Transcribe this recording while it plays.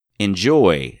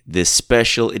Enjoy this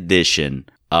special edition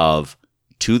of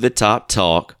To the Top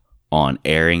Talk on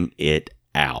Airing It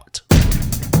Out.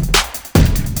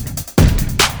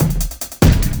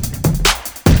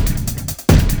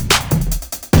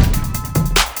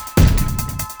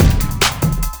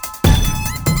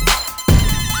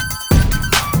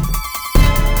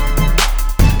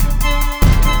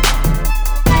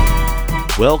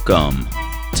 Welcome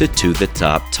to the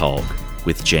Top Talk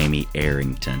with Jamie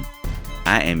Arrington.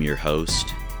 I am your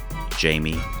host,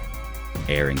 Jamie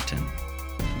Arrington,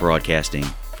 broadcasting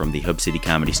from the Hub City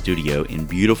Comedy Studio in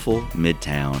beautiful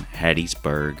Midtown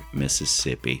Hattiesburg,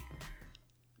 Mississippi.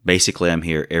 Basically, I'm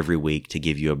here every week to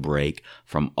give you a break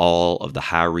from all of the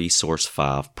high resource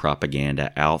 5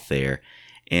 propaganda out there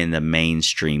in the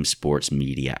mainstream sports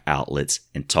media outlets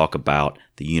and talk about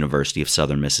the University of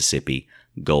Southern Mississippi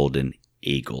Golden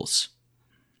Eagles.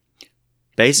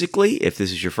 Basically, if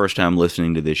this is your first time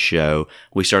listening to this show,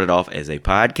 we started off as a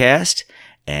podcast,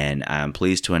 and I'm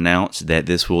pleased to announce that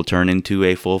this will turn into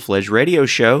a full-fledged radio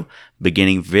show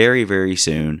beginning very, very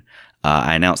soon.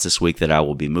 I announced this week that I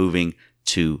will be moving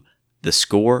to The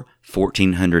Score,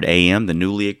 1400 AM, the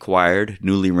newly acquired,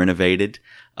 newly renovated,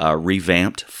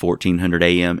 revamped 1400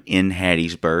 AM in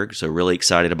Hattiesburg. So really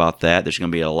excited about that. There's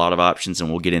going to be a lot of options and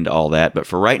we'll get into all that. But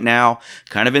for right now,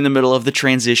 kind of in the middle of the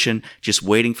transition, just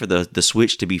waiting for the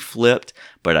switch to be flipped.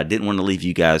 But I didn't want to leave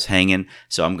you guys hanging.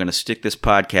 So I'm going to stick this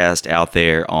podcast out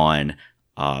there on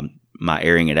my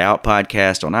Airing It Out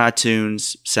podcast on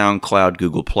iTunes, SoundCloud,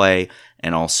 Google Play,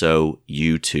 and also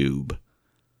YouTube.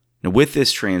 Now with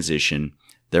this transition,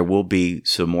 there will be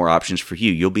some more options for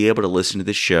you. You'll be able to listen to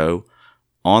this show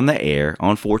on the air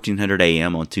on 1400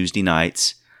 AM on Tuesday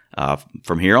nights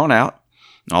from here on out.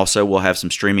 Also, we'll have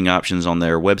some streaming options on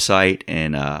their website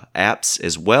and apps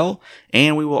as well.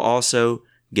 And we will also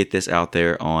get this out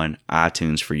there on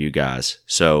iTunes for you guys.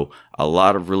 So a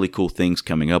lot of really cool things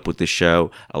coming up with this show.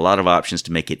 A lot of options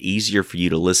to make it easier for you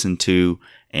to listen to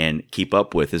and keep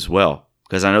up with as well.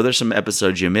 Because I know there's some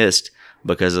episodes you missed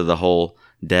because of the whole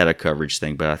data coverage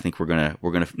thing. But I think we're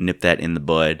gonna nip that in the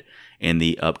bud in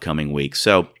the upcoming week.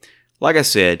 So, like I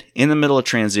said, in the middle of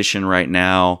transition right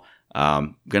now.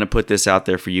 Going to put this out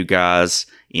there for you guys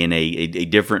in a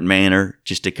different manner,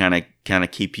 just to kind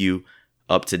of keep you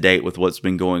up to date with what's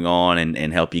been going on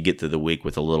and help you get through the week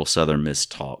with a little Southern Miss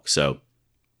talk. So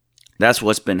that's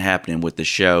what's been happening with the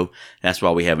show. That's why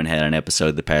we haven't had an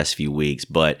episode the past few weeks,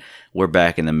 but we're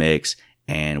back in the mix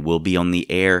and we'll be on the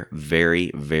air very,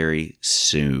 very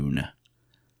soon.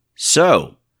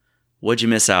 So, what'd you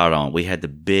miss out on? We had the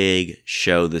big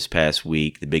show this past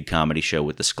week, the big comedy show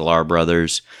with the Sklar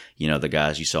brothers. You know, the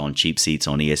guys you saw on Cheap Seats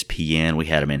on ESPN. We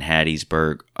had them in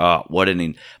Hattiesburg.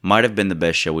 Might have been the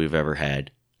best show we've ever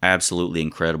had. Absolutely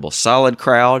incredible. Solid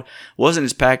crowd. Wasn't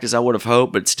as packed as I would have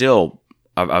hoped, but still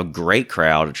a great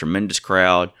crowd, a tremendous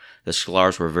crowd. The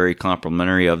Sklars were very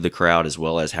complimentary of the crowd as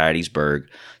well as Hattiesburg.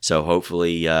 So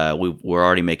hopefully we're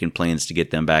already making plans to get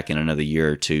them back in another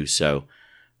year or two. So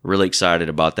really excited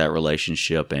about that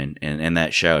relationship and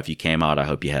that show. If you came out, I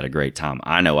hope you had a great time.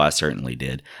 I know I certainly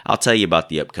did. I'll tell you about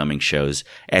the upcoming shows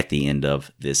at the end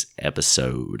of this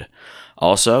episode.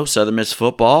 Also, Southern Miss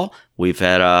football. We've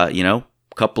had a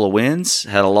couple of wins,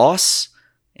 had a loss,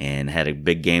 and had a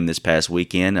big game this past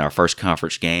weekend, our first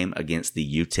conference game against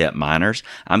the UTEP Miners.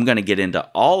 I'm going to get into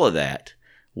all of that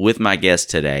with my guest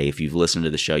today. If you've listened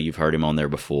to the show, you've heard him on there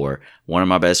before. One of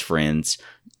my best friends.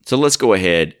 So let's go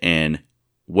ahead and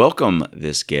welcome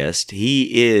this guest.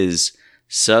 He is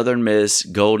Southern Miss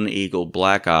Golden Eagle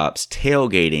Black Ops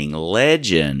tailgating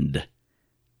legend,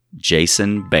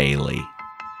 Jason Bailey.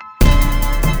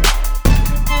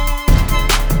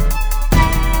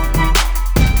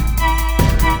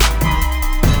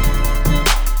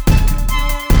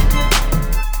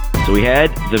 So we had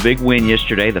the big win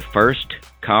yesterday, the first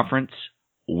conference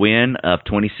win of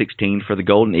 2016 for the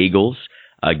Golden Eagles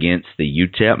against the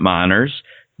UTEP Miners.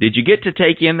 Did you get to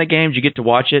take in the game? Did you get to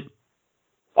watch it?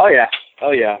 Oh yeah.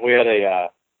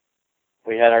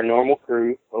 We had our normal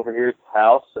crew over here at the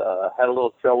house. Had a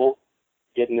little trouble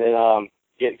getting the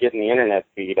internet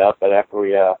feed up, but after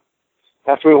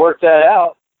we worked that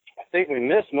out, I think we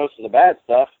missed most of the bad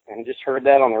stuff and just heard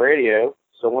that on the radio.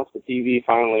 So once the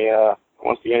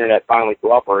internet finally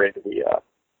cooperated, we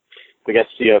got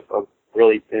to see a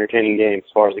really entertaining game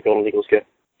as far as the Golden Eagles go.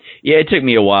 Yeah, it took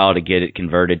me a while to get it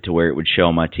converted to where it would show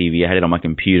on my TV. I had it on my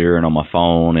computer and on my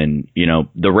phone, and,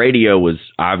 the radio was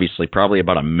obviously probably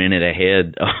about a minute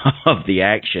ahead of the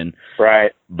action.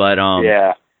 Right. But,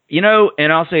 yeah.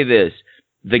 And I'll say this.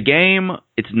 The game,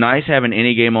 it's nice having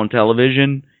any game on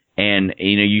television, and,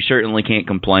 you certainly can't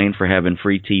complain for having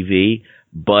free TV,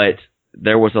 but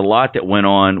there was a lot that went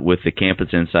on with the Campus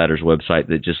Insiders website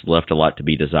that just left a lot to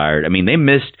be desired. I mean,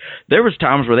 there was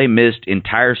times where they missed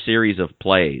entire series of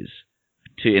plays,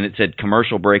 and it said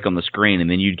commercial break on the screen, and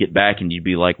then you'd get back and you'd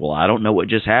be like, well, I don't know what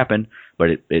just happened, but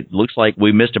it looks like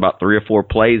we missed about 3 or 4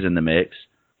 plays in the mix.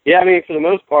 Yeah, I mean, for the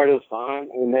most part, it was fine.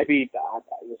 I mean, maybe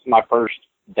this is my first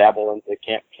dabble into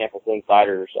Campus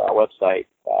Insiders website.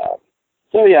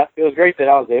 So, yeah, it was great that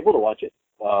I was able to watch it.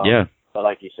 Yeah. But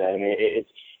like you said, I mean, it's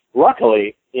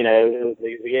luckily, you know,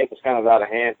 the game was kind of out of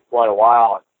hand for quite a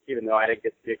while. Even though I didn't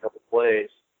get to see a couple plays,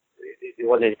 it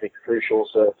wasn't anything crucial.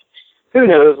 So who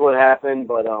knows what happened?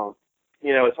 But,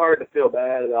 you know, it's hard to feel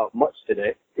bad about much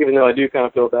today, even though I do kind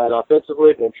of feel bad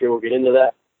offensively. But I'm sure we'll get into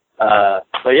that.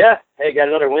 But yeah, hey, got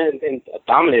another win and a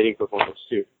dominating performance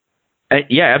too.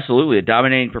 Yeah, absolutely. A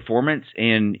dominating performance.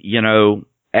 And, you know,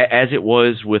 as it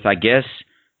was with, I guess,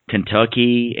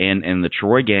 Kentucky and the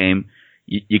Troy game,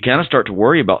 you kind of start to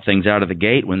worry about things out of the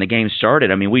gate when the game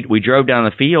started. I mean, we drove down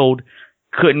the field,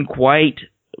 couldn't quite,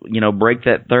 you know, break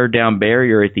that third down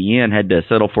barrier at the end, had to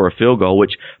settle for a field goal,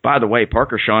 which, by the way,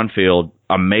 Parker Schonfield,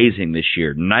 amazing this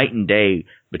year. Night and day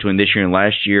between this year and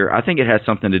last year. I think it has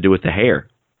something to do with the hair.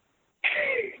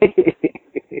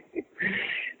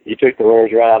 You took the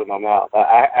words right out of my mouth.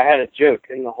 I had a joke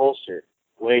in the holster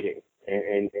waiting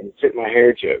and took my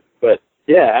hair joke. But,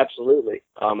 yeah, absolutely.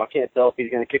 I can't tell if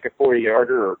he's going to kick a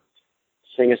 40-yarder or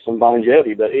sing us some Bon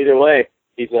Jovi, but either way,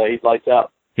 he's lights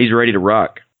out. He's ready to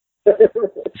rock.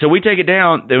 So we take it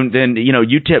down, then you know,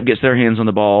 UTEP gets their hands on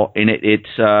the ball, and it's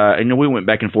you know, we went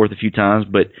back and forth a few times,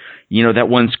 but, you know, that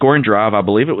one scoring drive, I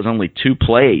believe it was only 2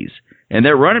 plays. And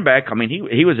their running back, I mean,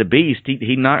 he was a beast.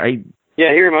 He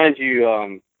reminds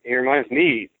you, he reminds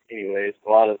me, anyways, a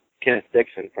lot of Kenneth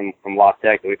Dixon from La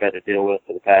Tech that we've had to deal with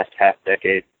for the past half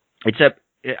decade. Except,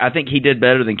 I think he did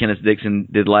better than Kenneth Dixon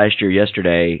did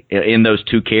yesterday in those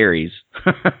 2 carries.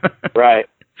 Right.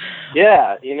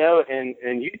 Yeah, you know, and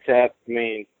UTEP, I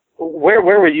mean, where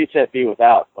would UTEP be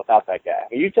without that guy? I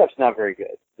mean, UTEP's not very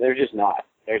good. They're just not.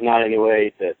 There's not any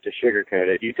way to sugarcoat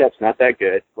it. UTEP's not that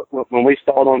good. When we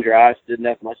stalled on drives, didn't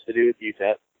have much to do with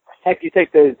UTEP. Heck, you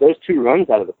take those 2 runs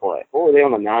out of the play. What were they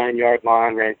on the 9-yard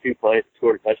line, ran 2 plays,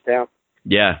 scored a touchdown?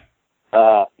 Yeah.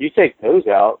 You take those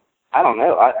out, I don't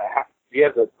know. I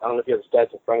don't know if you have the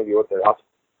stats in front of you what their offensive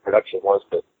production was,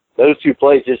 but those 2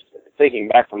 plays, just thinking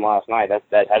back from last night,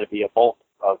 that had to be a bulk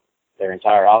of their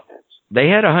entire offense. They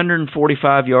had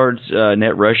 145 yards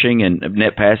net rushing and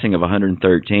net passing of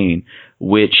 113,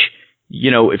 which, you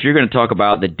know, if you're going to talk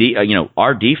about you know,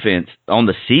 our defense on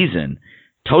the season,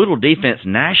 total defense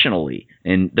nationally,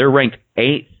 and they're ranked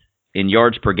 8th in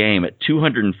yards per game at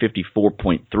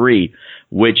 254.3,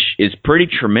 which is pretty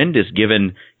tremendous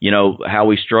given, you know, how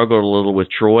we struggled a little with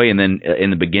Troy and then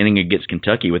in the beginning against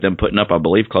Kentucky with them putting up, I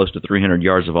believe, close to 300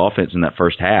 yards of offense in that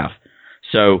first half.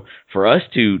 So for us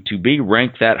to be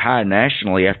ranked that high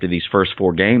nationally after these first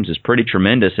 4 games is pretty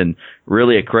tremendous and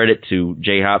really a credit to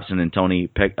Jay Hobson and Tony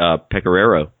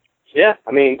Pecoraro. Yeah,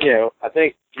 I mean, you know, I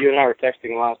think you and I were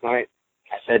texting last night.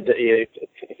 I said that it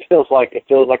feels like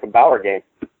a Bauer game.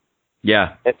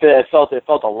 Yeah, it felt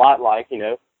a lot like, you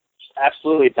know, just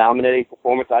absolutely dominating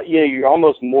performance. You know, you're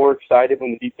almost more excited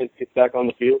when the defense gets back on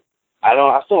the field.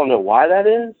 I still don't know why that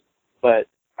is, but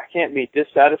I can't be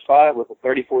dissatisfied with a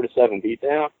 34-7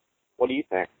 beatdown. What do you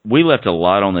think? We left a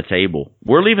lot on the table.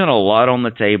 We're leaving a lot on the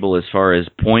table as far as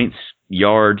points,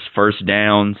 yards, first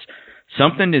downs.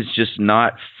 Something is just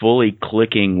not fully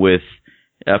clicking with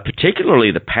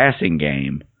particularly the passing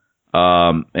game.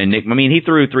 And Nick, I mean, he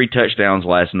threw 3 touchdowns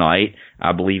last night.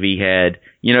 I believe he had,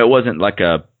 you know, it wasn't like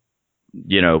a,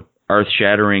 you know,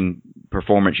 earth-shattering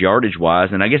performance yardage-wise,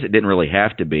 and I guess it didn't really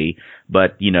have to be.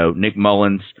 But, you know, Nick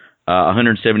Mullins,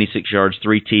 176 yards,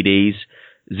 3 TDs,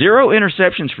 0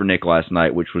 interceptions for Nick last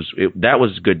night, that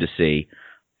was good to see.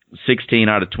 16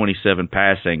 out of 27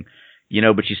 passing, you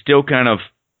know, but you still kind of,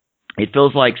 it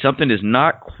feels like something is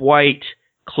not quite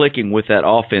clicking with that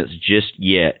offense just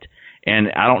yet.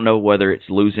 And I don't know whether it's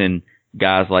losing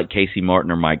guys like Casey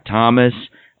Martin or Mike Thomas,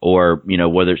 or, you know,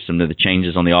 whether it's some of the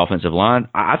changes on the offensive line.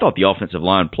 I thought the offensive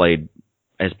line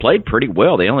has played pretty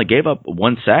well. They only gave up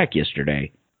 1 sack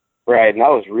yesterday. Right, and that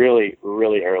was really,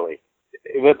 really early.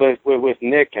 With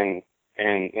Nick and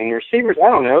receivers, I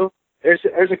don't know. There's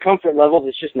a comfort level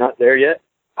that's just not there yet.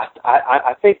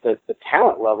 I think that the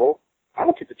talent level, I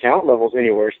don't think the talent level is any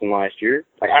worse than last year.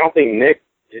 Like, I don't think Nick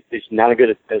is not as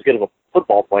good of a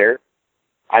football player.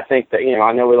 I think that, you know,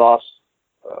 I know we lost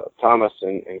Thomas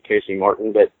and Casey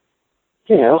Martin, but,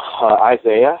 you know,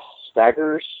 Isaiah,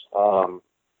 Staggers, I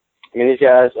mean, these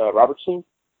guys, Robertson,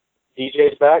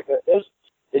 DJ's back.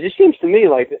 It just seems to me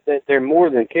like that they're more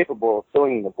than capable of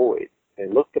filling the void.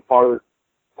 They look the part.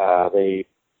 They're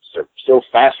still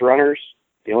fast runners.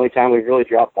 The only time we've really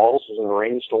dropped balls was in a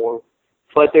rainstorm.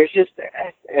 But there's just,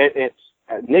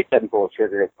 Nick doesn't pull the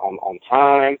trigger on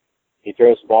time. He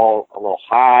throws the ball a little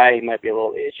high. He might be a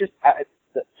little, it's just,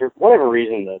 for whatever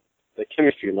reason, the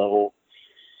chemistry level,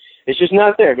 it's just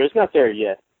not there, but it's not there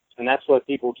yet. And that's what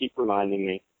people keep reminding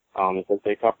me, is that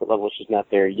the comfort level is just not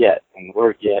there yet. And the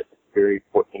word yet is very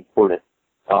important,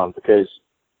 because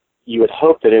you would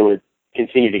hope that it would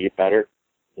continue to get better.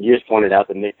 And you just pointed out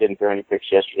that Nick didn't throw any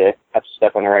picks yesterday. That's a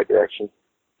step in the right direction.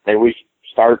 Maybe we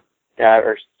start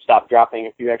or stop dropping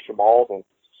a few extra balls and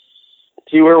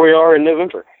see where we are in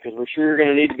November, because we're sure going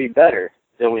to need to be better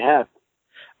than we have.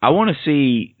 I want to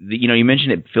see, you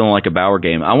mentioned it feeling like a Bauer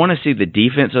game. I want to see the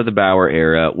defense of the Bauer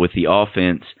era with the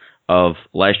offense of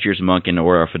last year's Monken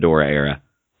or our Fedora era.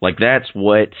 Like, that's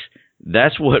what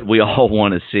we all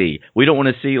want to see. We don't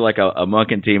want to see like a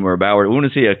Monken team or a Bauer. We want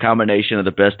to see a combination of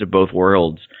the best of both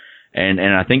worlds. And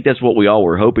I think that's what we all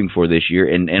were hoping for this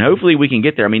year. And hopefully we can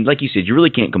get there. I mean, like you said, you really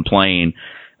can't complain.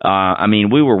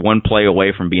 We were one play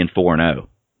away from being 4-0,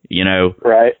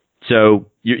 Right. So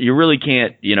you really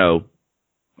can't,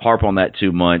 harp on that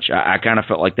too much. I kind of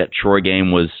felt like that Troy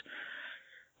game was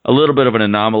a little bit of an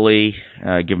anomaly,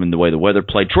 given the way the weather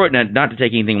played. Troy, not to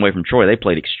take anything away from Troy, they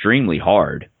played extremely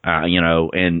hard,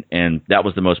 and that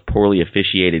was the most poorly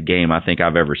officiated game I think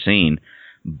I've ever seen.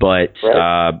 But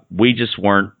right. We just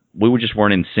weren't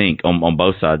in sync on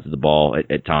both sides of the ball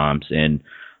at times, and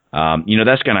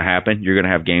that's going to happen. You're going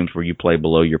to have games where you play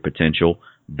below your potential,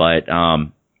 but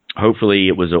hopefully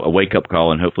it was a wake-up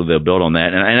call, and hopefully they'll build on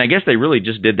that. And I guess they really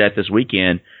just did that this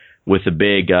weekend with the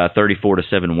big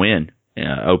 34-7 win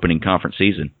opening conference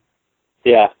season.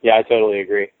 Yeah, I totally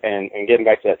agree. And getting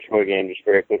back to that Troy game just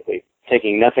very quickly,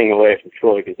 taking nothing away from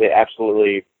Troy, because they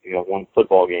absolutely won the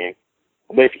football game.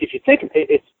 But if you think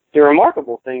it's the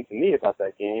remarkable thing to me about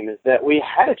that game is that we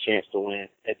had a chance to win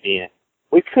at the end.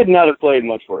 We could not have played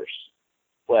much worse.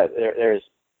 But there's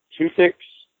 2 picks,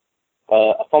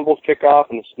 a fumbled kickoff,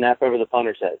 and a snap over the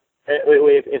punter's head.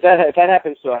 If that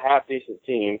happens to a half-decent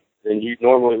team, then you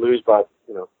normally lose by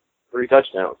 3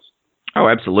 touchdowns. Oh,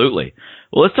 absolutely.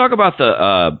 Well, let's talk about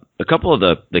a couple of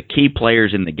the key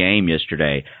players in the game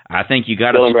yesterday. I think you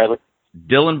got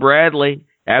Dylan Bradley.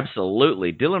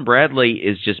 Absolutely. Dylan Bradley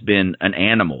has just been an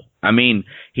animal. I mean,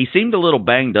 he seemed a little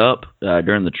banged up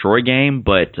during the Troy game,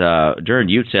 but during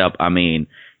UTEP,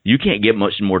 you can't get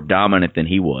much more dominant than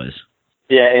he was.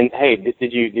 Yeah, and hey,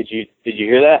 did you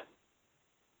hear that?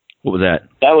 What was that?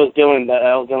 That was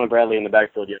Dylan Bradley in the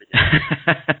backfield yet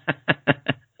again.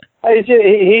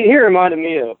 He reminded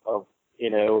me of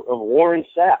Warren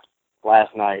Sapp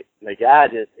last night. The guy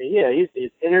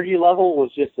his energy level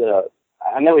was just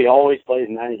I know he always plays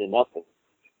 90-0,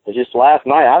 but just last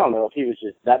night, I don't know if he was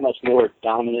just that much more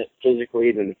dominant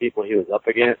physically than the people he was up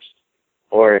against,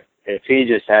 or if he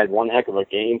just had one heck of a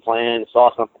game plan,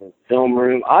 saw something in the film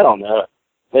room. I don't know.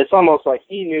 But it's almost like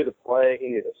he knew the play, he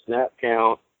knew the snap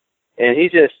count, and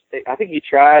I think he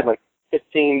tried like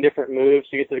 15 different moves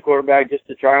to get to the quarterback just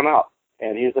to try him out.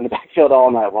 And he was in the backfield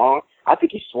all night long. I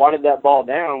think he swatted that ball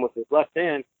down with his left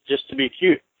hand just to be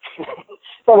cute.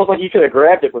 It's almost like he could have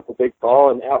grabbed it with the big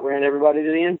ball and outran everybody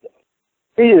to the end zone.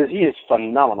 He is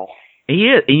phenomenal. He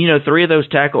is. And, 3 of those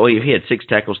tackles, he had 6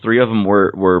 tackles, 3 of them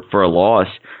were for a loss.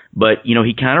 But,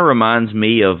 he kind of reminds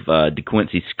me of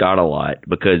DeQuincy Scott a lot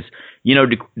because,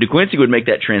 DeQuincy would make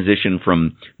that transition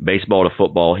from baseball to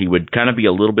football. He would kind of be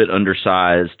a little bit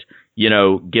undersized,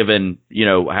 given,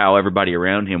 how everybody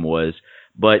around him was.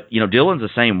 But, Dylan's the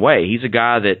same way. He's a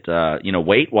guy that,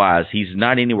 weight-wise, he's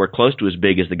not anywhere close to as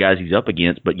big as the guys he's up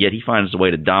against, but yet he finds a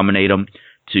way to dominate them,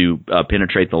 to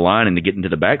penetrate the line, and to get into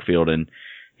the backfield. And,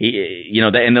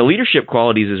 and the leadership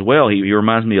qualities as well, he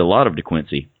reminds me a lot of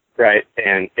DeQuincy. Right,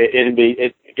 and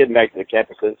getting back to the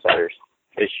Campus Insiders,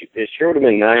 it sure would have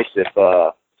been nice if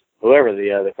whoever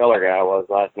the color guy was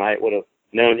last night would have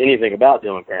known anything about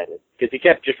Dylan Bradley, because he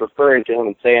kept just referring to him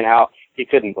and saying how he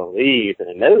couldn't believe that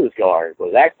a nose guard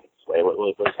was acting this way,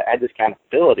 had this kind of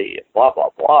ability, and blah, blah,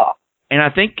 blah. And I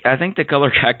think the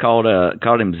color guy called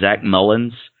him Zach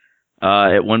Mullins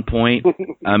at one point.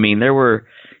 There were,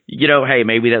 hey,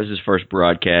 maybe that was his first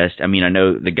broadcast. I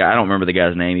know the guy, I don't remember the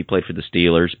guy's name. He played for the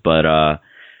Steelers, but,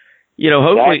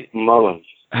 hopefully. Zach Mullins.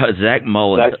 Zach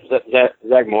Mullins.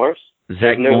 Zach Morris?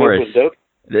 Zach Morris.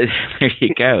 There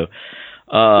you go.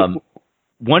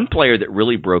 One player that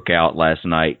really broke out last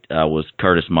night was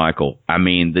Curtis Michael.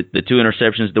 The 2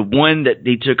 interceptions, the one that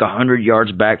he took 100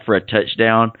 yards back for a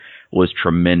touchdown was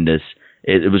tremendous.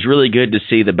 It was really good to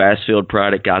see the Bassfield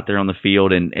product out there on the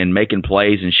field and making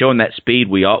plays and showing that speed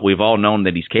we've all known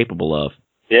that he's capable of.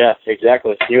 Yeah,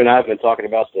 exactly. You and I have been talking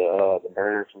about the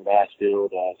burner from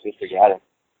Bassfield since we got him,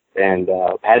 and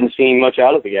hadn't seen much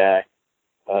out of the guy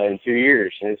in 2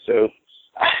 years. And so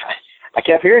I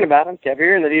kept hearing about him, kept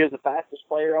hearing that he was the fastest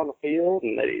player on the field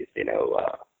and that he's,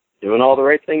 doing all the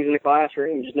right things in the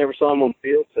classroom. Just never saw him on the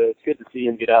field, so it's good to see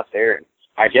him get out there. And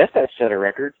I guess that set a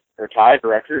record or tied a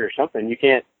record or something. You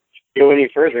can't go any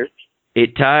further.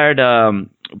 It tied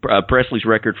Presley's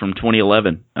record from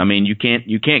 2011. I mean, you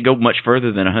can't go much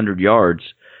further than 100 yards.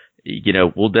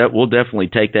 We'll definitely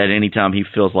take that anytime he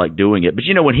feels like doing it. But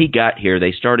when he got here,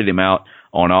 they started him out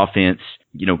on offense.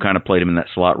 Kind of played him in that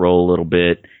slot role a little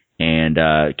bit and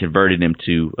converted him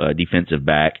to defensive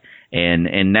back.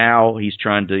 And now he's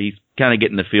kind of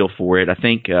getting the feel for it. I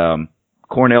think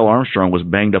Cornell Armstrong was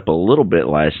banged up a little bit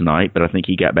last night, but I think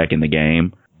he got back in the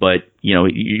game. But,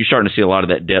 you're starting to see a lot of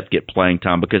that depth get playing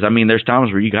time because, there's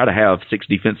times where you got to have 6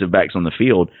 defensive backs on the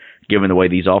field given the way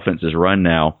these offenses run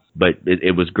now. But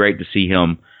it was great to see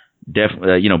him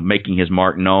definitely, making his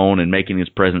mark known and making his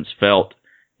presence felt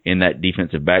in that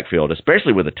defensive backfield,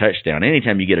 especially with a touchdown.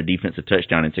 Anytime you get a defensive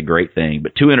touchdown, it's a great thing.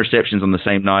 But 2 interceptions on the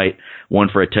same night, 1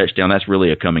 for a touchdown, that's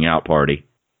really a coming out party.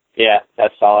 Yeah,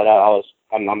 that's solid.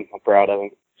 I'm proud of him.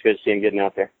 It's good to see him getting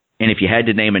out there. And if you had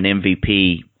to name an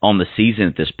MVP on the season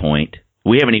at this point,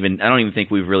 I don't even think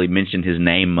we've really mentioned his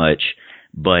name much,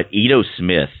 but Ito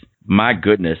Smith, my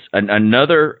goodness,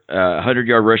 another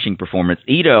 100-yard rushing performance.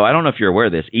 Ito, I don't know if you're aware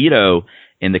of this, Ito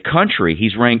in the country,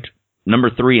 he's ranked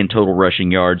number 3 in total rushing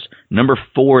yards, number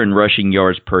 4 in rushing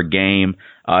yards per game.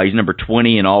 He's number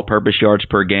 20 in all-purpose yards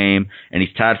per game, and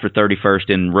he's tied for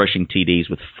 31st in rushing TDs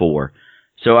with 4.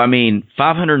 So,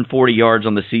 540 yards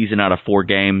on the season out of 4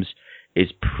 games is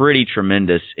pretty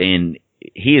tremendous, and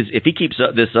if he keeps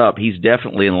this up, he's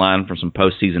definitely in line for some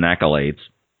postseason accolades.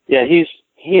 Yeah,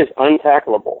 he is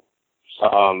untackleable,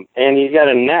 and he's got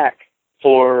a knack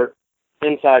for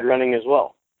inside running as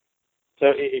well.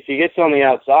 So if he gets on the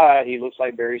outside, he looks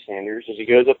like Barry Sanders. If he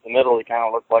goes up the middle, he kind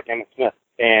of looks like Emmitt Smith,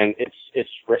 and it's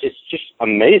just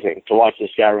amazing to watch this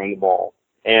guy run the ball.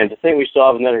 And to think we still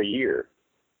have another year,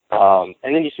 and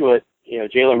then you see what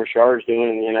Jalen Richard is doing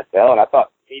in the NFL, and I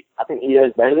think he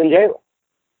is better than Jalen.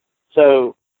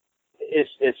 So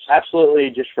it's absolutely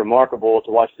just remarkable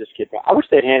to watch this kid. I wish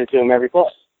they'd hand it to him every play.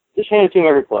 Just hand it to him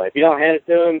every play. If you don't hand it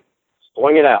to him,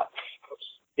 swing it out.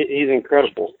 He's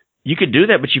incredible. You could do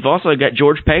that, but you've also got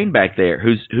George Payne back there,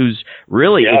 who's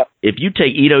really, if you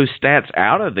take Ito's stats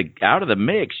out of the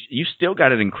mix, you've still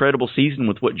got an incredible season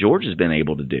with what George has been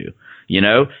able to do.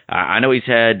 I know he's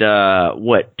had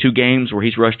 2 games where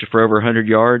he's rushed for over 100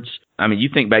 yards. You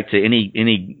think back to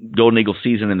any Golden Eagle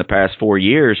season in the past 4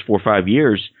 or 5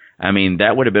 years.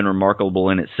 That would have been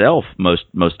remarkable in itself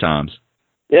most times.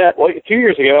 Yeah, well, 2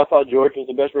 years ago, I thought George was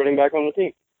the best running back on the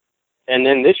team, and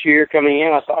then this year coming in,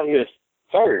 I thought he was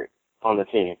third on the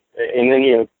team. And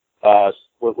then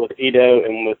with Ito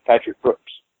and with Patrick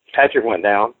Brooks, Patrick went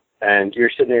down, and you're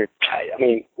sitting there.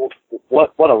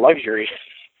 What a luxury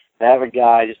to have a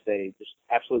guy just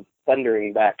absolute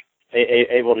thundering back,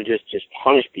 able to just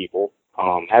punish people,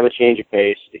 have a change of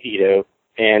pace to Ito.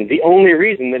 And the only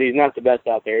reason that he's not the best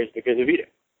out there is because of Ito.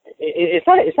 It's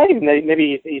not even that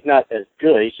maybe he's not as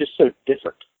good. He's just so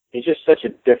different. He's just such a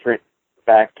different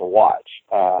back to watch.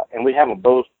 And we have them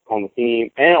both on the team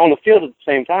and on the field at the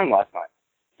same time last night.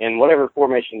 And whatever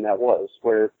formation that was,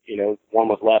 where, one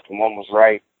was left and one was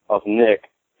right of Nick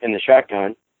in the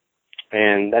shotgun.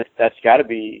 And that's gotta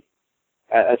be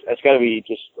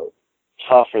just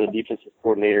tough for the defensive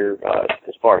coordinator,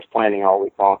 as far as planning all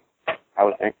week long, I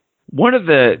would think. One of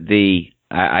the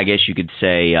I guess you could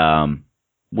say,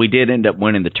 we did end up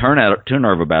winning the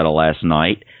turnover battle last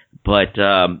night, but,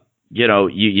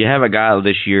 you have a guy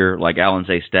this year like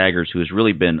Alanzay Staggers who has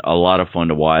really been a lot of fun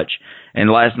to watch. And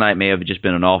last night may have just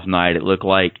been an off night. It looked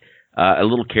like a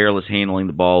little careless handling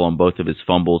the ball on both of his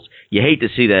fumbles. You hate to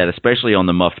see that, especially on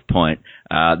the muffed punt.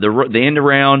 The end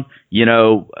around,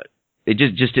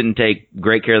 it just didn't take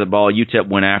great care of the ball. UTEP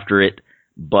went after it,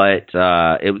 but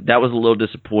that was a little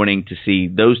disappointing to see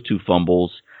those 2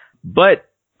 fumbles. But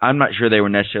I'm not sure they were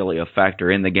necessarily a factor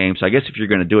in the game. So I guess if you're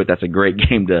going to do it, that's a great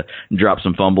game to drop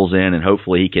some fumbles in, and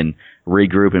hopefully he can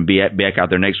regroup and be back out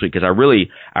there next week. Because I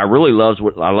really love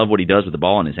what he does with the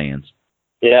ball in his hands.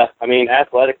 Yeah,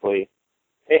 athletically,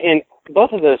 and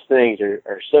both of those things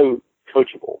are so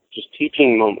coachable. Just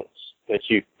teaching moments that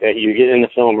you get in the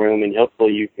film room, and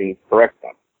hopefully you can correct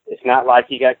them. It's not like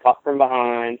he got caught from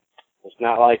behind. It's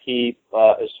not like he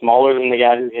is smaller than the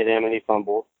guy who hit him and he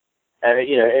fumbled.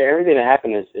 Everything that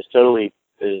happened is totally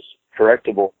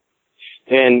correctable,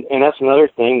 and that's another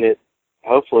thing that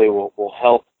hopefully will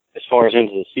help as far as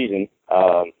into the season.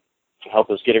 help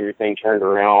us get everything turned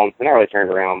around. Not really turned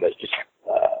around, but just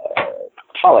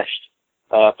polished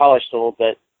a little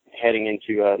bit heading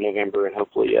into November and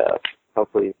hopefully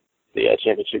the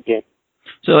championship game.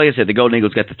 So, like I said, the Golden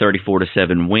Eagles got the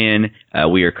 34-7 win.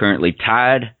 We are currently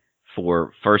tied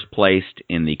for first place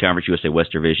in the Conference USA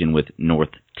West Division with North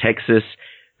Texas,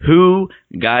 who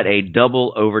got a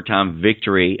double overtime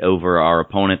victory over our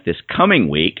opponent this coming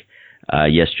week.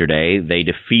 Yesterday, they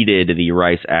defeated the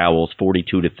Rice Owls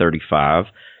 42-35.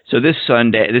 So this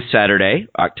Saturday,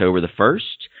 October the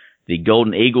 1st, the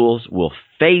Golden Eagles will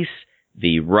face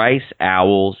the Rice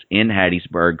Owls in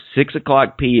Hattiesburg,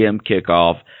 6:00 p.m.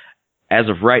 kickoff. As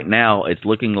of right now, it's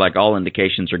looking like all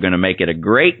indications are going to make it a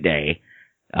great day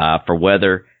for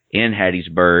weather in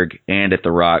Hattiesburg and at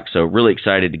the Rock. So really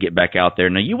excited to get back out there.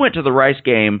 Now, you went to the Rice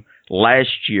game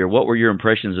last year. What were your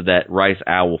impressions of that Rice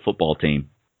Owl football team?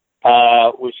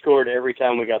 We scored every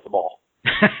time we got the ball,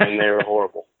 and they were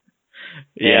horrible.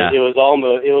 Yeah, and it was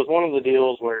one of the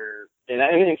deals where, and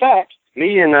in fact,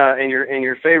 me and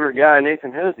your favorite guy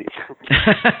Nathan Hosey,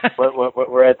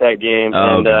 we're at that game,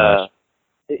 and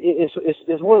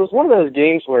it was one of those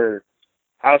games where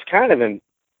I was kind of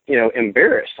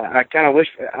embarrassed. I kind of wish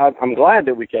I'm glad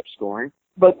that we kept scoring,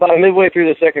 but by midway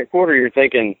through the second quarter, you're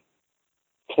thinking,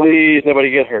 please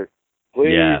nobody get hurt,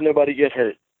 nobody get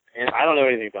hurt. And I don't know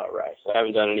anything about Rice. I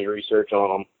haven't done any research on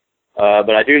them.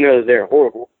 But I do know that they're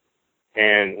horrible.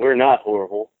 And we're not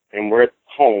horrible. And we're at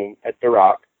home at the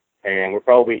Rock. And we're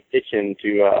probably itching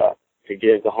to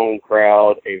give the home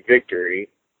crowd a victory.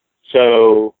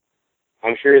 So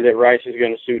I'm sure that Rice is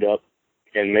going to suit up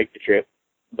and make the trip.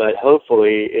 But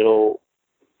hopefully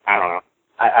I don't know.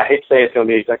 I hate to say it's going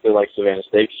to be exactly like Savannah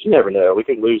State, 'cause you never know. We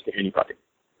could lose to anybody.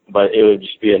 But it would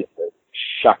just be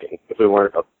shocking if we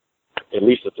weren't at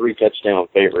least a 3-touchdown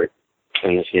favorite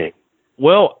in this game.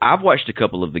 Well, I've watched a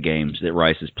couple of the games that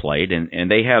Rice has played, and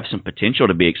they have some potential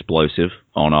to be explosive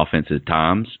on offense at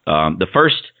times. The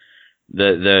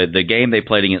game they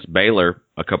played against Baylor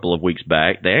a couple of weeks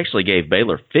back, they actually gave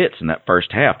Baylor fits in that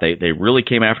first half. They really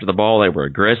came after the ball. They were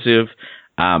aggressive.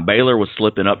 Baylor was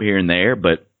slipping up here and there,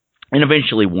 and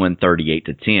eventually won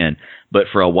 38-10. But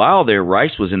for a while there,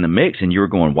 Rice was in the mix, and you were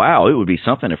going, wow, it would be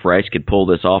something if Rice could pull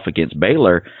this off against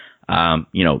Baylor.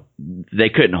 They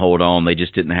couldn't hold on. They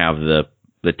just didn't have the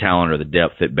talent or the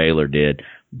depth that Baylor did.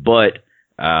 But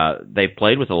they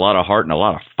played with a lot of heart and a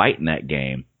lot of fight in that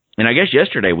game. And I guess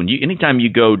yesterday, anytime you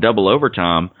go double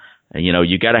overtime,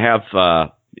 you got to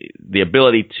have the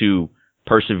ability to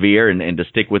persevere and to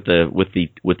stick with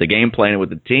the game plan and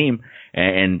with the team.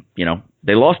 And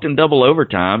they lost in double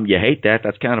overtime. You hate that.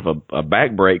 That's kind of a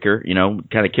backbreaker.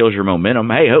 Kind of kills your momentum.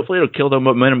 Hey, hopefully it'll kill the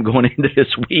momentum going into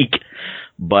this week.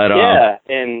 But yeah,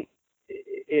 and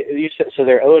you said so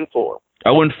they're 0-4.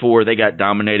 0-4. They got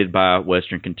dominated by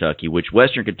Western Kentucky, which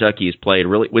Western Kentucky has played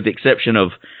really, with the exception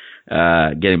of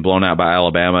getting blown out by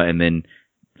Alabama and then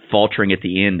faltering at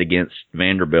the end against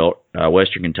Vanderbilt.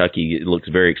 Western Kentucky looks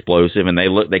very explosive, and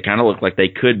they kind of look like they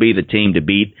could be the team to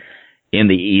beat in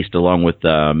the East, along with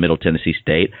Middle Tennessee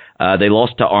State. They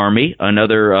lost to Army,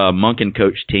 another Monken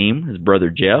coach team, his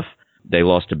brother Jeff. They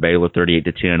lost to Baylor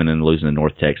 38-10 and then losing to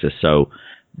North Texas. So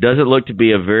doesn't look to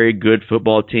be a very good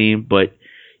football team. But,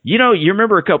 you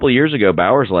remember a couple of years ago,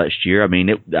 Bowers last year. I mean,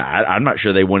 I'm not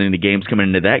sure they won any games coming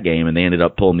into that game, and they ended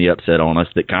up pulling the upset on us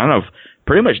that kind of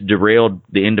pretty much derailed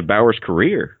the end of Bowers'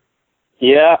 career.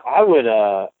 Yeah, I would,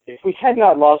 if we had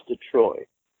not lost to Troy,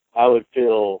 I would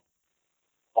feel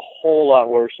a whole lot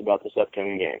worse about this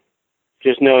upcoming game.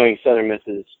 Just knowing Southern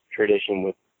Miss's tradition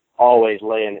with always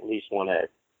laying at least one egg.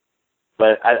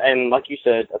 But, and like you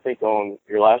said, I think on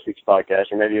your last week's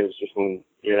podcast, or maybe it was just when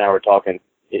you and I were talking,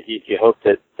 you hoped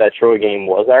that Troy game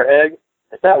was our egg.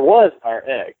 If that was our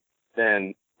egg,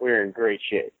 then we're in great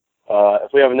shape.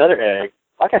 If we have another egg,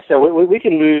 like I said, we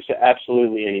can lose to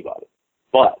absolutely anybody.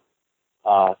 But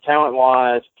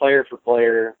talent-wise, player for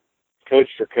player, coach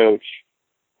for coach,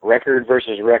 record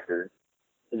versus record,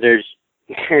 there's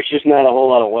just not a whole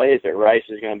lot of ways that Rice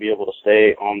is going to be able to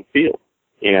stay on the field.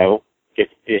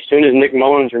 As soon as Nick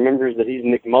Mullins remembers that he's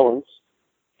Nick Mullins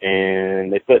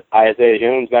and they put Isaiah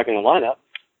Jones back in the lineup,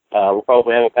 we'll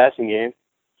probably have a passing game.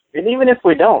 And even if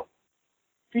we don't,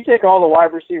 if you take all the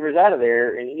wide receivers out of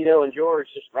there and and George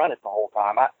just run it the whole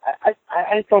time, I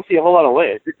just don't see a whole lot of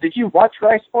ways. Did you watch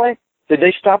Rice play? Did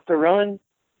they stop the run?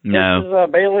 No. This is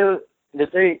Baylor.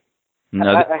 Did they?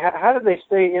 No. How did they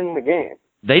stay in the game?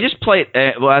 They just played.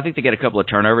 I think they got a couple of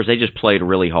turnovers. They just played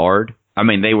really hard. I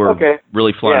mean, they were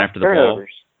really flying after the turnovers.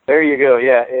 ball. There you go.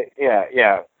 Yeah.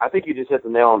 I think you just hit the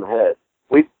nail on the head.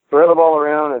 We throw the ball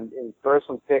around and throw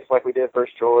some picks like we did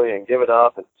versus Troy and give it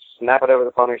up and snap it over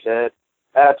the punter's head.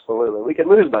 Absolutely. We could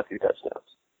lose by 2 touchdowns.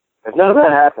 If none of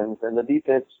that happens and the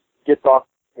defense gets off,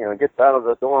 gets out of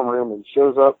the dorm room and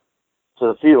shows up to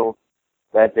the field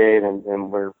that day,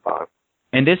 then we're fine.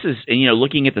 And this is,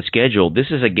 looking at the schedule, this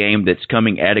is a game that's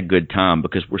coming at a good time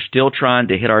because we're still trying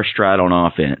to hit our stride on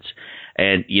offense.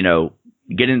 And,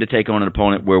 getting to take on an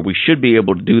opponent where we should be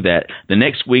able to do that. The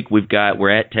next week we're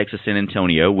at Texas San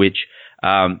Antonio, which,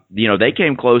 they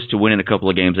came close to winning a couple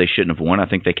of games they shouldn't have won. I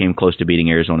think they came close to beating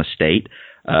Arizona State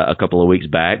a couple of weeks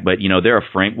back. But, they're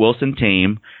a Frank Wilson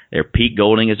team. They're Pete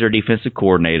Golding as their defensive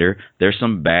coordinator. There's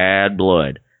some bad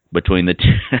blood between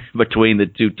the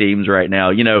two teams right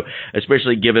now,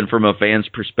 especially given from a fan's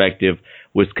perspective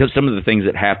with some of the things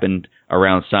that happened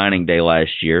around signing day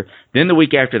last year. Then the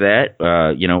week after that,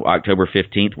 October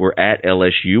 15th, we're at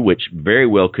LSU, which very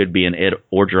well could be an Ed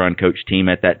Orgeron coach team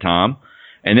at that time.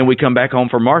 And then we come back home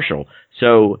for Marshall.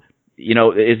 So,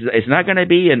 it's not going to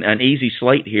be an easy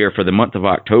slate here for the month of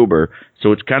October.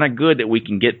 So it's kind of good that we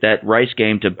can get that Rice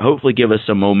game to hopefully give us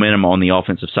some momentum on the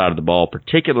offensive side of the ball,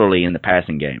 particularly in the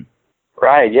passing game.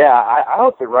 Right, yeah. I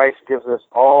hope that Rice gives us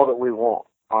all that we want,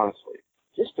 honestly.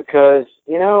 Just because,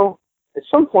 at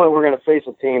some point we're going to face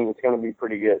a team that's going to be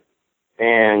pretty good.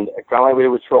 And kind of like we did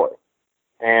with Troy.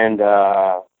 And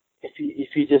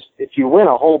if you win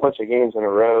a whole bunch of games in a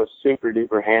row super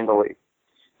duper handily,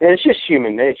 and it's just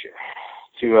human nature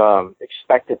to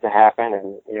expect it to happen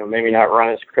and, maybe not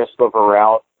run as crisp of a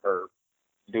route or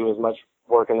do as much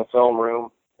work in the film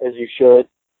room as you should.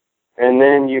 And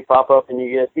then you pop up and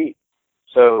you get beat.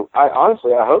 So I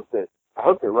hope that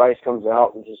Rice comes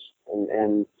out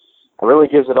and really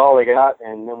gives it all they got,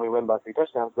 and then we win by 3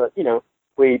 touchdowns. But,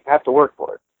 we have to work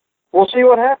for it. We'll see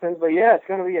what happens. But, yeah, it's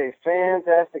going to be a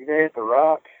fantastic day at the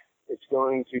Rock. It's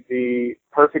going to be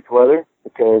perfect weather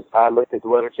because I looked at the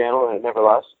Weather Channel and it never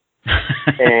lies.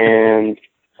 And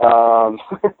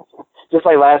just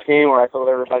like last game where I told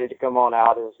everybody to come on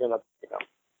out, it was going to,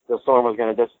 the storm was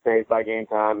going to dissipate by game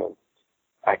time, and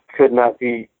I could not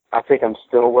be. I think I'm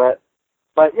still wet.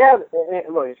 But, yeah,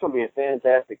 look, it's going to be a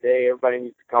fantastic day. Everybody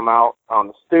needs to come out.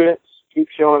 The students keep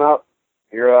showing up.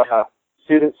 Your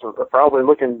students are probably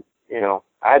looking, I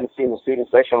hadn't seen the student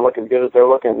section look as good as they're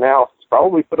looking now. It's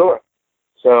probably Fedora.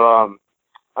 So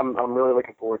I'm really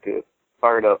looking forward to it.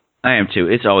 Fired up. I am too.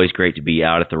 It's always great to be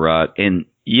out at the Rock. And,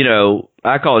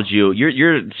 I called you.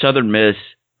 You're Southern Miss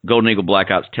Golden Eagle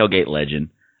Black Ops tailgate legend.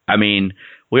 I mean,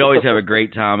 we always have a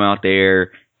great time out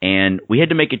there. And we had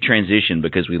to make a transition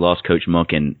because we lost Coach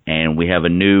Munkin, and we have a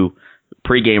new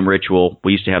pregame ritual.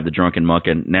 We used to have the Drunken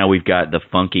Munkin. Now we've got the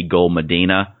Funky Gold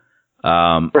Medina.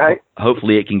 Right.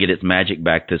 Hopefully it can get its magic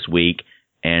back this week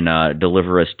and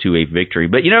deliver us to a victory.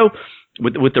 But,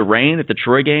 with the rain at the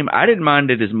Troy game, I didn't mind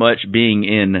it as much being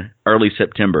in early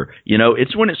September.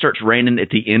 It's when it starts raining at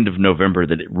the end of November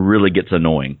that it really gets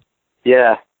annoying.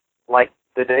 Yeah, like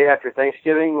the day after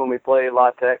Thanksgiving when we play La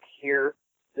Tech here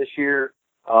this year.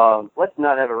 Let's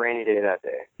not have a rainy day that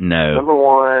day. No. Number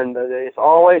one, it's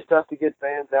always tough to get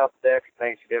fans out the day after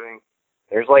Thanksgiving.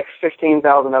 There's like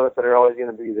 15,000 of us that are always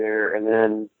going to be there, and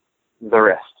then the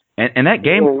rest. And that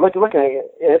game, looking at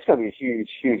it, it's going to be a huge,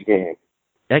 huge game.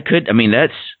 That could,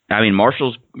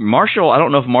 Marshall, I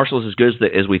don't know if Marshall's as good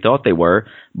as we thought they were,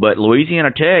 but Louisiana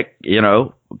Tech,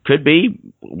 could be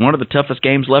one of the toughest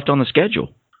games left on the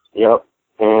schedule. Yep.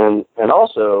 And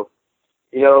also,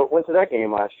 went to that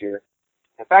game last year.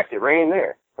 In fact, it rained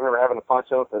there. I remember having a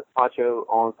poncho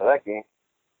on for that game.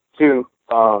 Too.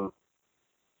 I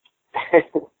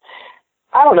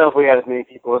don't know if we had as many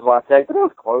people as La Tech, but it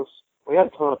was close. We had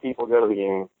a ton of people go to the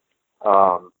game.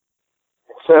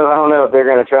 So I don't know if they're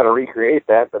going to try to recreate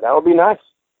that, but that would be nice.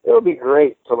 It would be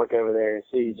great to look over there and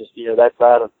see just that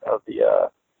side of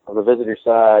the visitor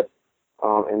side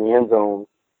in the end zone,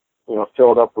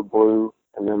 filled up with blue,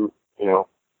 and then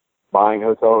buying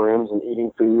hotel rooms and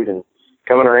eating food and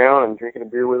coming around and drinking a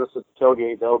beer with us at the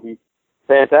tailgate. That would be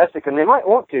fantastic, and they might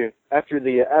want to after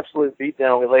the absolute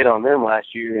beatdown we laid on them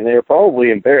last year, and they were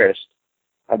probably embarrassed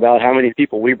about how many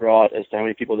people we brought as to how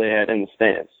many people they had in the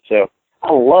stands. So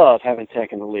I love having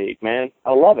Tech in the league, man.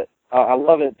 I love it. I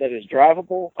love it that it's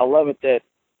drivable. I love it that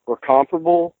we're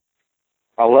comparable.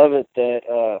 I love it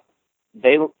that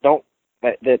they don't.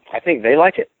 That I think they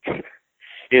like it.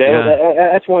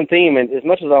 That's one theme. And as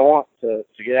much as I want to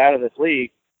get out of this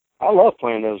league, I love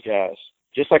playing those guys.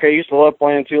 Just like I used to love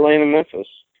playing Tulane and Memphis.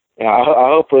 I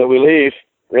hope that we leave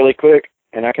really quick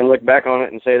and I can look back on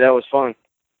it and say that was fun.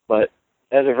 But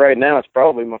as of right now, it's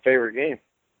probably my favorite game.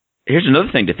 Here's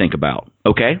another thing to think about.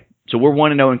 Okay, so we're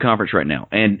 1-0 in conference right now,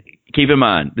 and keep in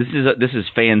mind this is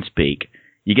fan speak.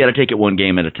 You got to take it one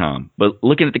game at a time. But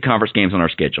looking at the conference games on our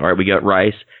schedule, all right, we got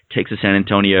Rice, Texas San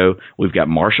Antonio. We've got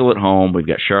Marshall at home. We've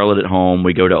got Charlotte at home.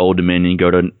 We go to Old Dominion,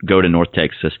 go to North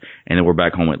Texas, and then we're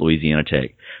back home at Louisiana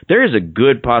Tech. There is a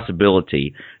good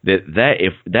possibility that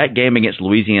if that game against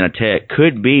Louisiana Tech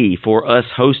could be for us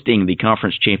hosting the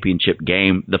conference championship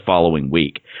game the following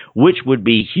week, which would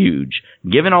be huge.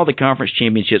 Given all the conference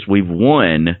championships we've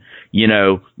won,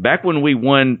 back when we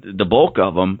won the bulk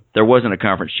of them, there wasn't a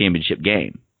conference championship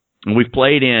game. And we've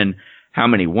played in how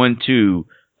many? 1, 2,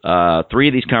 3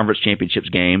 of these conference championships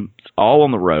games, all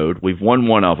on the road. We've won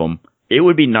one of them. It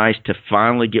would be nice to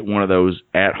finally get one of those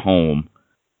at home.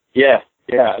 Yeah.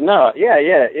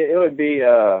 It would be,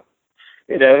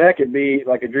 that could be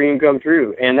like a dream come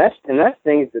true. And that's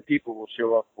things that people will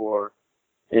show up for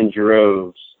in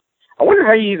droves. I wonder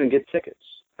how you even get tickets.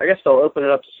 I guess they'll open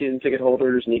it up to season ticket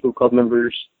holders and Eagle Club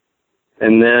members.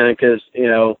 And then, because,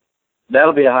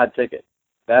 that'll be a hot ticket.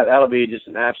 That'll be just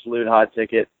an absolute hot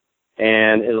ticket.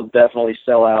 And it'll definitely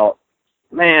sell out.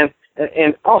 Man,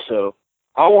 and also,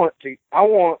 I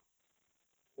want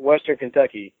Western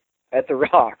Kentucky at the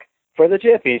Rock for the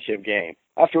championship game.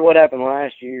 After what happened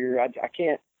last year, I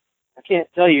can't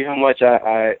tell you how much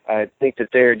I think that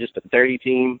they're just a dirty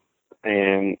team,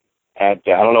 and I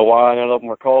don't know why none of them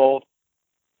were called,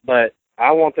 but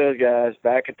I want those guys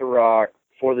back at the Rock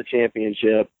for the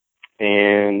championship,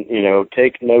 and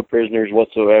take no prisoners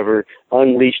whatsoever.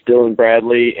 Unleash Dylan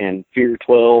Bradley and Fear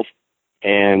 12,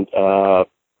 and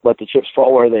let the chips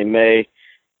fall where they may.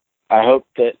 I hope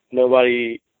that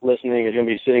nobody listening is going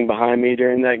to be sitting behind me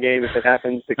during that game if it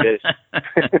happens, because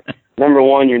number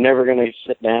one, you're never going to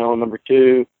sit down. Number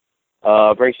two,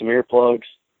 bring some earplugs,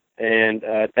 and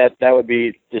that would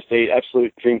be just a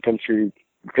absolute dream come true.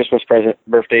 Christmas present,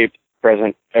 birthday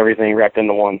present, everything wrapped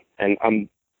into one. And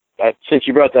since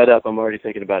you brought that up, I'm already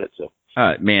thinking about it. So,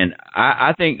 man,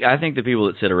 I think the people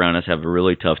that sit around us have a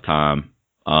really tough time,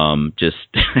 just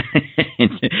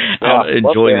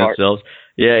enjoying themselves.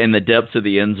 Yeah, in the depths of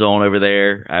the end zone over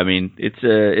there. I mean, it's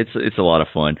a lot of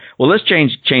fun. Well, let's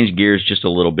change gears just a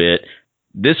little bit.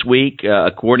 This week,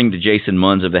 according to Jason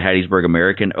Munz of the Hattiesburg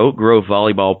American, Oak Grove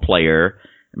volleyball player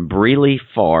Breely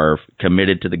Favre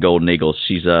committed to the Golden Eagles.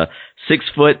 She's 6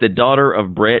 foot, the daughter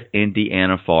of Brett and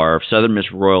Deanna Favre, Southern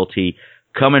Miss royalty,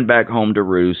 coming back home to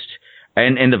roost.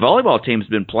 And the volleyball team's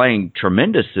been playing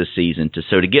tremendous this season.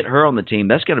 So to get her on the team,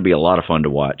 that's going to be a lot of fun to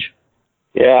watch.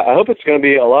 Yeah, I hope it's going to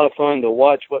be a lot of fun to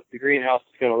watch what the greenhouse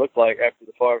is going to look like after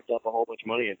the Favres dump a whole bunch of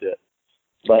money into it.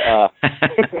 But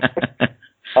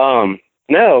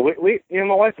no, we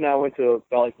my wife and I went to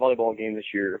a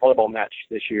volleyball match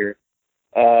this year.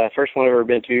 First one I've ever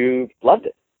been to, loved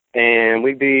it. And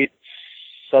we beat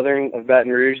Southern of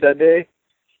Baton Rouge that day.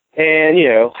 And,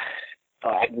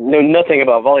 I know nothing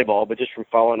about volleyball, but just from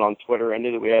following on Twitter, I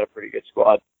knew that we had a pretty good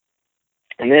squad.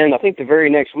 And then I think the very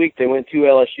next week they went to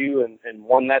LSU and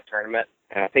won that tournament.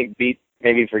 And I think beat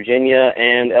maybe Virginia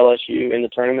and LSU in the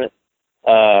tournament,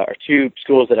 are two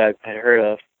schools that I had heard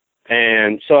of.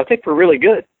 And so I think we're really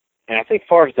good. And I think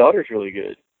Favre's daughter's really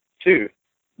good, too.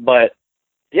 But,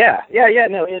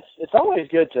 no, it's always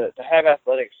good to have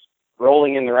athletics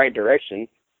rolling in the right direction.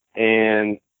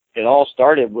 And it all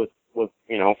started with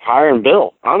hiring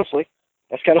Bill, honestly.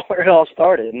 That's kind of where it all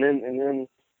started. And then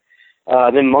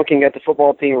Monken got the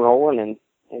football team rolling,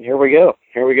 and here we go.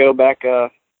 Here we go back to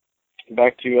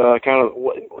kind of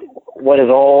what is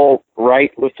all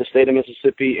right with the state of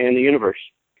Mississippi and the universe.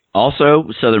 Also,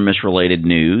 Southern Miss related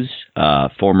news,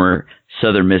 former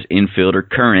Southern Miss infielder,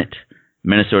 current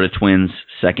Minnesota Twins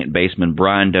second baseman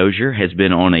Brian Dozier has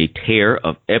been on a tear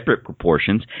of epic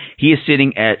proportions. He is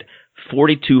sitting at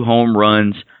 42 home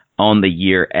runs on the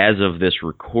year as of this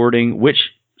recording, which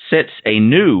sets a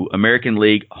new American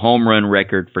League home run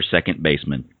record for second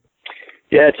baseman.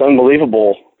 Yeah, it's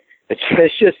unbelievable. It's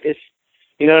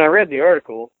and I read the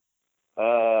article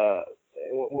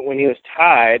when he was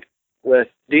tied with.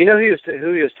 Do you know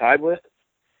who he was tied with?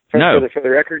 No. For the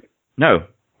record. No.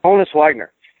 Honus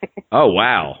Wagner. Oh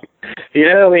wow.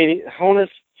 Honus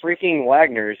freaking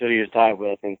Wagner is who he was tied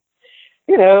with, and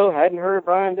hadn't heard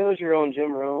Brian Dozier on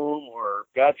Jim Rome or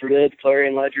God forbid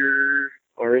Clarion Ledger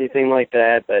or anything like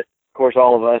that. But of course,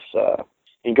 all of us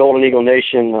in Golden Eagle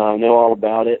Nation know all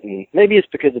about it, and maybe it's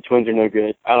because the Twins are no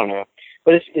good. I don't know,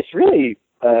 but it's really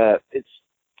it's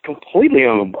completely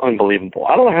unbelievable.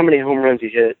 I don't know how many home runs he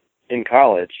hit in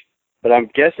college, but I'm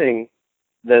guessing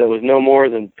that it was no more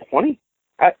than 20,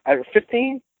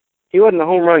 15. He wasn't a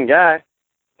home run guy,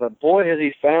 but boy, has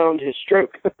he found his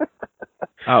stroke.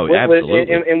 Oh,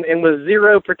 absolutely. And with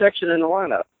zero protection in the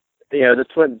lineup. The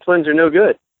Twins are no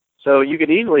good. So you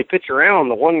could easily pitch around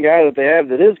the one guy that they have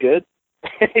that is good.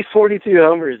 42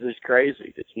 homers is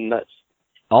crazy. It's nuts.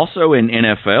 Also in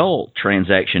NFL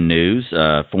transaction news,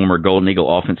 former Golden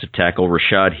Eagle offensive tackle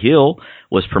Rashad Hill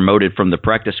was promoted from the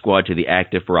practice squad to the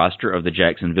active roster of the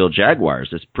Jacksonville Jaguars.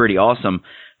 It's pretty awesome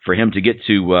for him to get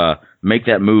to make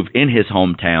that move in his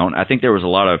hometown. I think there was a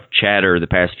lot of chatter the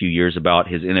past few years about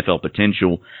his NFL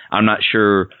potential. I'm not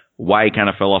sure why he kind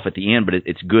of fell off at the end, but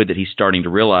it's good that he's starting to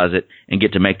realize it and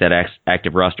get to make that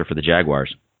active roster for the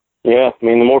Jaguars. Yeah, I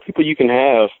mean, the more people you can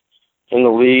have in the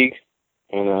league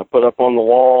and put up on the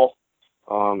wall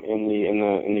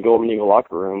in the Golden Eagle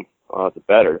locker room, the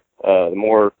better. The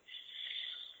more,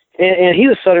 and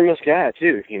he's a Southern Miss guy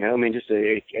too. You know, I mean, just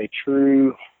a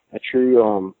true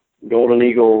Golden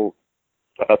Eagle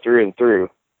through and through.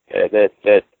 That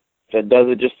does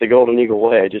it just the Golden Eagle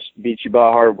way. Just beats you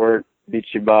by hard work,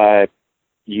 beats you by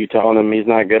you telling him he's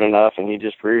not good enough, and he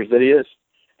just proves that he is.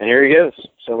 And here he goes.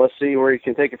 So let's see where he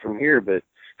can take it from here. But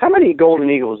how many Golden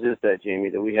Eagles is that,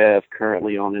 Jamie, that we have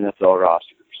currently on NFL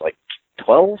rosters? Like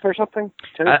 12 or something?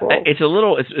 10 or 12? It's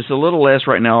a little less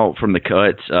right now from the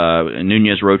cuts.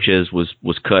 Nunez Roches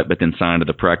was cut, but then signed to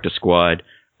the practice squad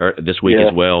this week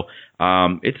as well.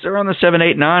 It's around the 7,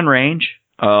 8, 9 range.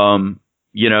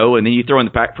 You know, and then you throw in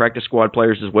the practice squad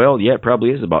players as well. Yeah, it probably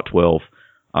is about 12.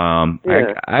 I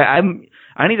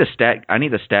need a stat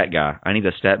guy. I need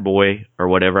a stat boy or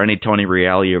whatever. I need Tony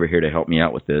Reale over here to help me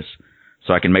out with this,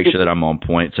 so I can make sure that I'm on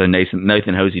point. So Nathan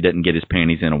Hosey doesn't get his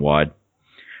panties in a wad.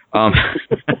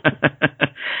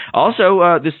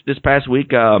 Also, this past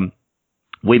week,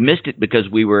 we missed it because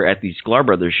we were at the Sklar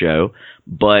Brothers show,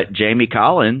 but Jamie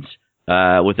Collins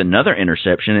with another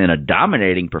interception and a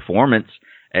dominating performance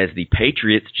as the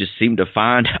Patriots just seemed to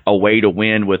find a way to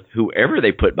win with whoever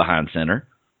they put behind center.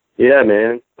 Yeah,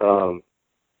 man.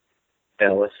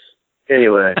 Ellis.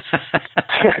 Anyway,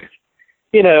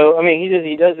 you know, I mean,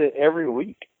 he does it every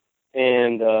week,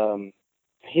 and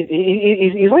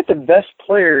he's like the best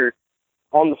player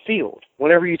on the field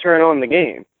whenever you turn on the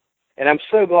game. And I'm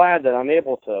so glad that I'm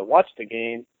able to watch the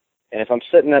game. And if I'm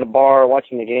sitting at a bar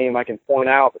watching the game, I can point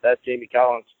out that that's Jamie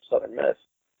Collins from Southern Miss.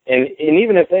 And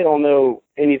even if they don't know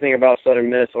anything about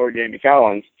Southern Miss or Jamie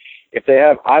Collins, if they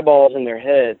have eyeballs in their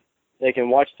head, they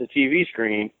can watch the TV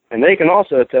screen, and they can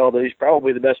also tell that he's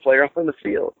probably the best player on the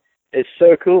field. It's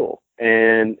so cool.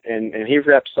 And he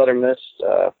reps Southern Miss,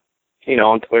 you know,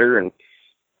 on Twitter and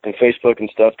Facebook and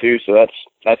stuff too. So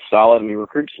that's solid. I mean,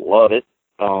 recruits love it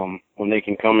when they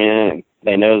can come in and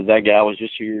they know that guy was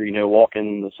just here, you know,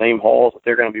 walking the same halls that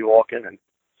they're going to be walking, and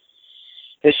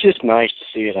it's just nice to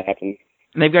see it happen.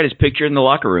 And they've got his picture in the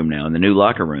locker room now, in the new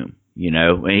locker room. You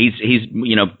know, and he's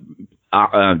you know,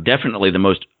 definitely the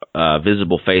most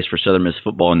visible face for Southern Miss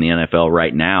football in the NFL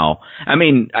right now. I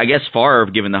mean, I guess Favre,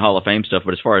 given the Hall of Fame stuff,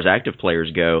 but as far as active players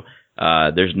go,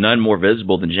 there's none more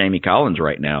visible than Jamie Collins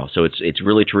right now. So it's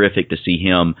really terrific to see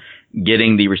him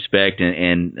getting the respect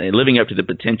and living up to the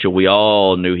potential we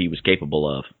all knew he was capable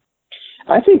of.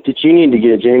 I think that you need to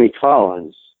get Jamie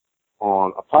Collins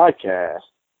on a podcast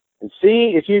and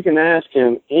see if you can ask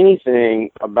him anything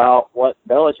about what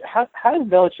Belichick, how does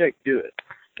Belichick do it?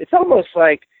 It's almost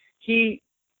like he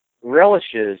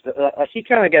relishes, he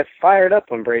kind of got fired up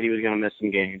when Brady was going to miss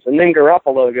some games, and then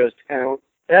Garoppolo goes down,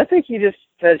 and I think he just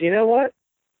says, you know what,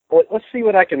 well, let's see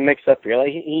what I can mix up here. Like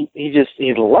he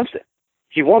loves it.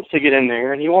 He wants to get in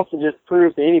there, and he wants to just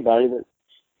prove to anybody that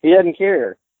he doesn't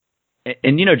care.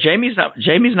 And you know, Jamie's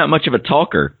not much of a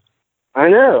talker. I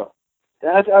know.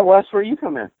 That's where you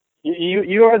come in.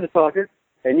 You are the talker,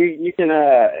 and you can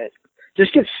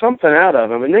just get something out of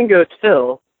him, and then go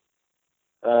tell.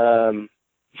 Jay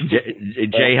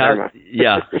Hunt,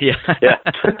 yeah.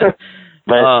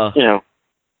 But you know,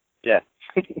 yeah.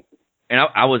 And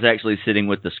I was actually sitting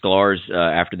with the Sklars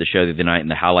after the show the other night,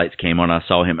 and the highlights came on. I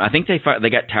saw him. I think they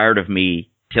got tired of me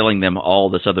telling them all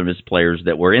the Southern Miss players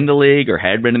that were in the league or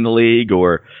had been in the league,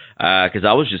 or because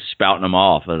I was just spouting them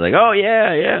off. I was like, oh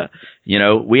yeah. You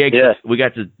know, we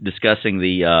got to discussing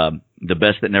the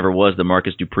best that never was, the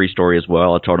Marcus Dupree story as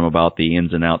well. I told him about the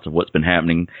ins and outs of what's been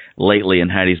happening lately in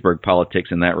Hattiesburg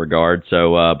politics in that regard.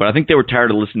 So, but I think they were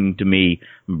tired of listening to me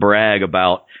brag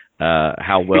about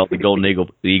how well the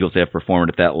Eagles have performed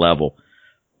at that level.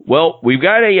 Well, we've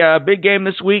got a big game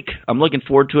this week. I'm looking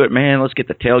forward to it, man. Let's get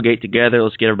the tailgate together.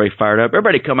 Let's get everybody fired up.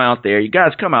 Everybody come out there. You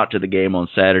guys come out to the game on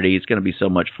Saturday. It's going to be so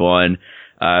much fun.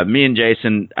 Me and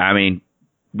Jason, I mean,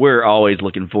 we're always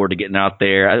looking forward to getting out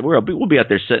there. We'll be out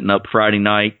there setting up Friday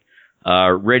night,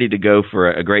 ready to go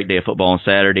for a great day of football on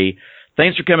Saturday.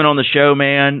 Thanks for coming on the show,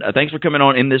 man. Thanks for coming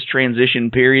on in this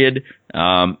transition period.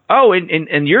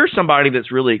 And you're somebody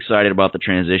that's really excited about the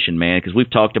transition, man, because we've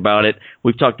talked about it.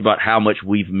 We've talked about how much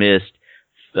we've missed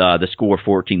the Score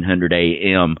 1400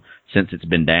 AM since it's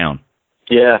been down.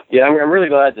 Yeah, I'm really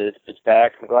glad that it's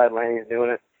back. I'm glad Lanny's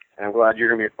doing it, and I'm glad you're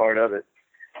gonna be a part of it.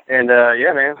 And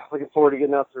yeah, man, looking forward to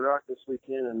getting out to Rock this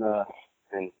weekend and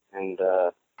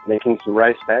making some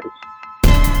rice patties.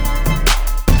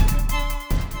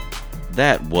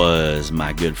 That was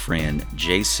my good friend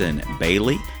Jason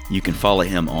Bailey. You can follow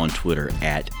him on Twitter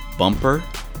at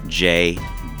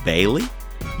BumperJBailey.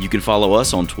 You can follow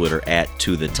us on Twitter at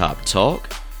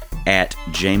ToTheTopTalk, at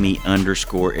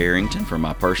Jamie_Arrington for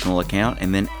my personal account,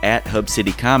 and then at Hub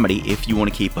City Comedy if you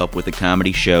want to keep up with the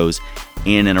comedy shows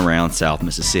in and around South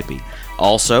Mississippi.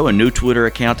 Also, a new Twitter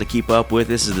account to keep up with.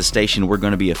 This is the station we're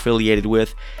going to be affiliated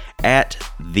with, at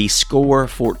The Score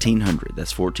 1400.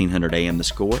 That's 1400 AM The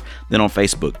Score. Then on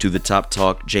Facebook, To The Top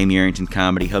Talk, Jamie Arrington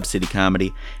Comedy, Hub City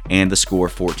Comedy, and The Score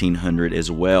 1400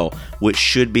 as well, which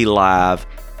should be live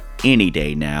any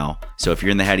day now. So if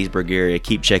you're in the Hattiesburg area,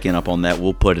 keep checking up on that.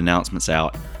 We'll put announcements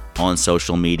out on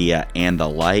social media and the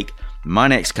like. My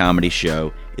next comedy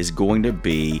show is going to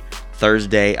be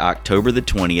Thursday, October the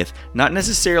 20th. Not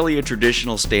necessarily a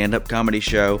traditional stand-up comedy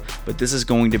show, but this is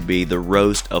going to be the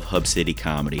roast of Hub City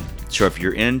Comedy. So if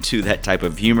you're into that type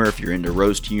of humor, if you're into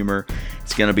roast humor,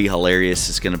 it's going to be hilarious.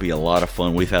 It's going to be a lot of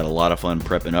fun. We've had a lot of fun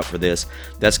prepping up for this.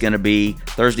 That's going to be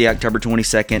Thursday, October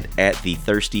 22nd at the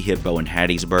Thirsty Hippo in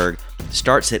Hattiesburg.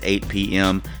 Starts at 8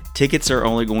 p.m. Tickets are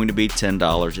only going to be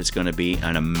 $10. It's going to be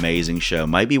an amazing show.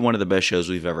 Might be one of the best shows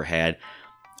we've ever had.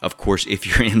 Of course, if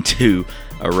you're into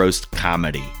a roast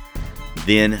comedy.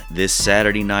 Then this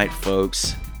Saturday night,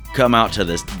 folks, come out to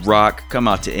this Rock, come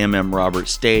out to MM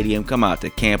Roberts Stadium, come out to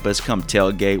campus, come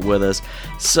tailgate with us.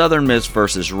 Southern Miss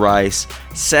versus Rice,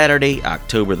 Saturday,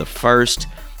 October the 1st.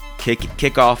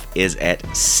 Kickoff is at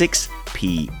 6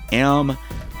 p.m.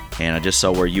 And I just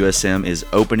saw where USM is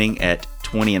opening at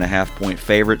 20.5-point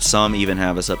favorites. Some even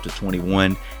have us up to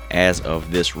 21 as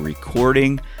of this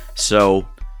recording. So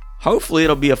hopefully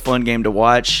it'll be a fun game to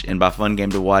watch. And by fun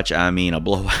game to watch, I mean a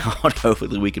blowout.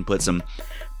 Hopefully we can put some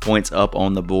points up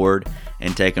on the board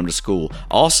and take them to school.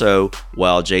 Also,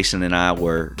 while Jason and I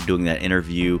were doing that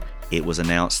interview, it was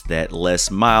announced that Les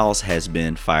Miles has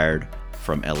been fired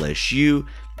from LSU,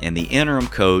 and the interim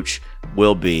coach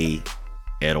will be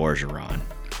Ed Orgeron.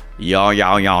 Y'all,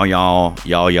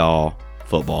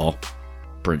 football.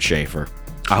 Brent Schaefer.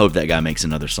 I hope that guy makes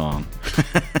another song.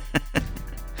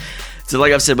 So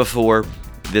like I've said before,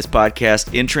 this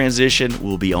podcast in transition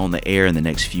will be on the air in the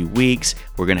next few weeks.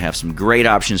 We're going to have some great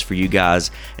options for you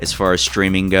guys as far as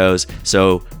streaming goes.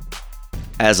 So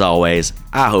as always,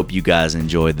 I hope you guys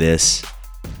enjoyed this.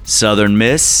 Southern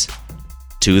Miss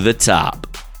to the top.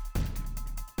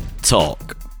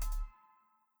 Talk.